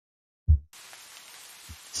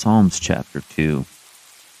Psalms chapter 2.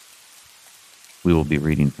 We will be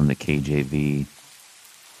reading from the KJV,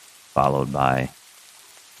 followed by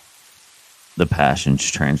the Passion's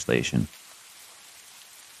translation.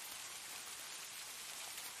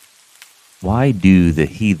 Why do the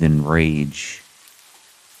heathen rage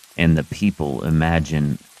and the people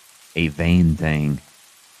imagine a vain thing?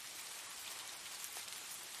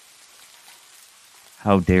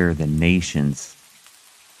 How dare the nations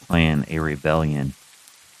plan a rebellion?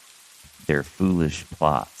 Their foolish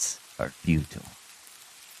plots are futile.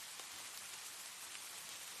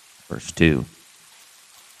 Verse 2.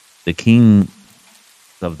 The kings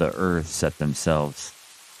of the earth set themselves,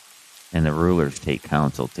 and the rulers take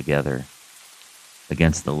counsel together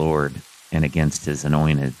against the Lord and against his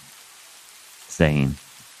anointed, saying,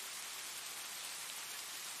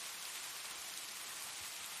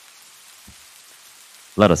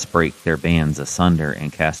 let us break their bands asunder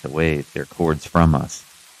and cast away their cords from us.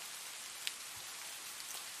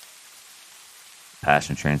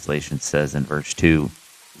 Passion Translation says in verse 2,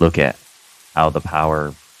 look at how the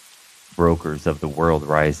power brokers of the world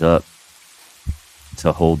rise up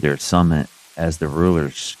to hold their summit as the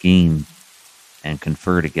rulers scheme and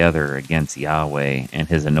confer together against Yahweh and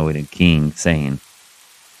his anointed king, saying,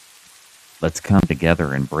 let's come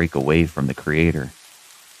together and break away from the Creator.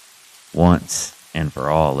 Once and for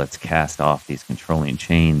all, let's cast off these controlling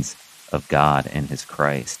chains of God and his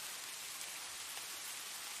Christ.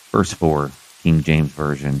 Verse 4, King James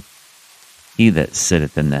Version, he that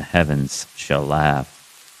sitteth in the heavens shall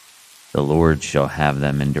laugh. The Lord shall have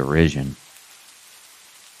them in derision.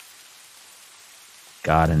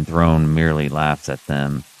 God enthroned merely laughs at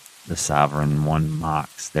them. The sovereign one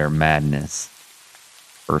mocks their madness.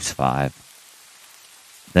 Verse 5,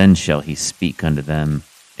 then shall he speak unto them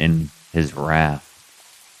in his wrath,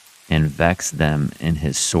 and vex them in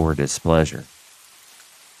his sore displeasure.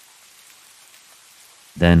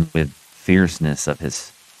 Then with fierceness of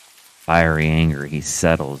his fiery anger he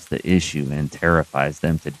settles the issue and terrifies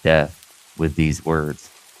them to death with these words.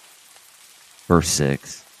 Verse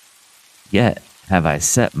 6, yet have I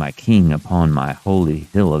set my king upon my holy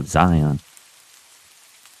hill of Zion.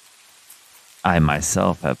 I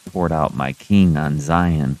myself have poured out my king on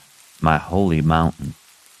Zion, my holy mountain.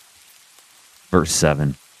 Verse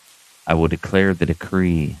 7, I will declare the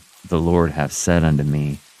decree the Lord hath said unto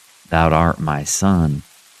me, thou art my son,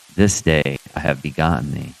 this day I have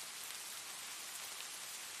begotten thee.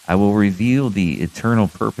 I will reveal the eternal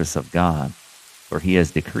purpose of God, for he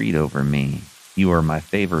has decreed over me, you are my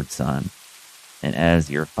favored son, and as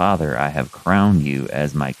your father I have crowned you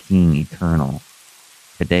as my king eternal.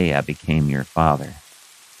 Today I became your father.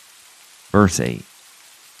 Verse 8,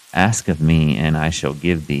 ask of me, and I shall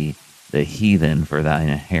give thee the heathen for thine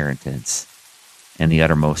inheritance, and the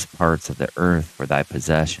uttermost parts of the earth for thy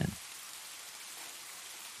possession.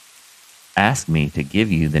 Ask me to give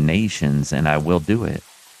you the nations, and I will do it,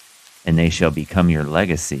 and they shall become your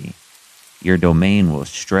legacy. Your domain will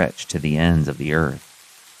stretch to the ends of the earth.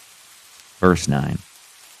 Verse 9,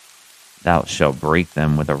 thou shalt break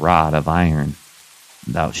them with a rod of iron.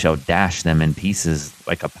 Thou shalt dash them in pieces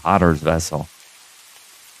like a potter's vessel.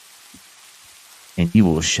 And you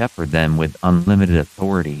will shepherd them with unlimited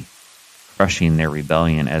authority, crushing their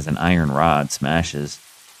rebellion as an iron rod smashes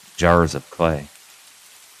jars of clay.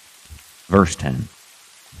 Verse 10,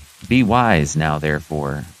 be wise now,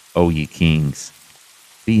 therefore, O ye kings.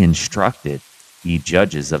 Be instructed, ye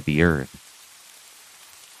judges of the earth.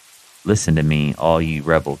 Listen to me, all ye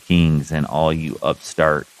rebel kings, and all you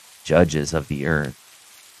upstart judges of the earth.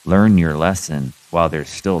 Learn your lesson while there's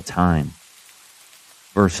still time.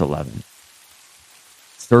 Verse 11,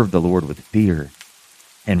 serve the Lord with fear,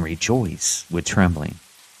 and rejoice with trembling.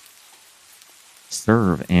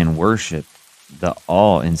 Serve and worship the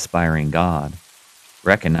awe-inspiring God.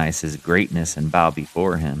 Recognize his greatness and bow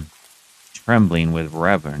before him, trembling with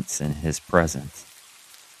reverence in his presence.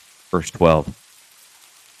 Verse 12,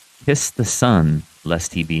 kiss the Son,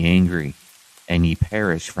 lest he be angry, and ye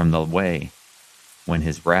perish from the way, when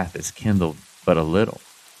his wrath is kindled but a little.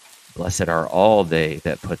 Blessed are all they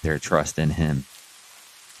that put their trust in him.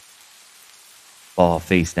 Fall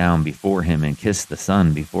face down before him and kiss the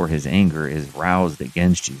Son before his anger is roused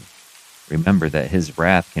against you. Remember that his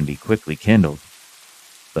wrath can be quickly kindled,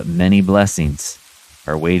 but many blessings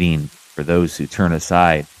are waiting for those who turn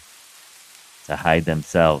aside to hide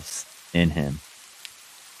themselves in him.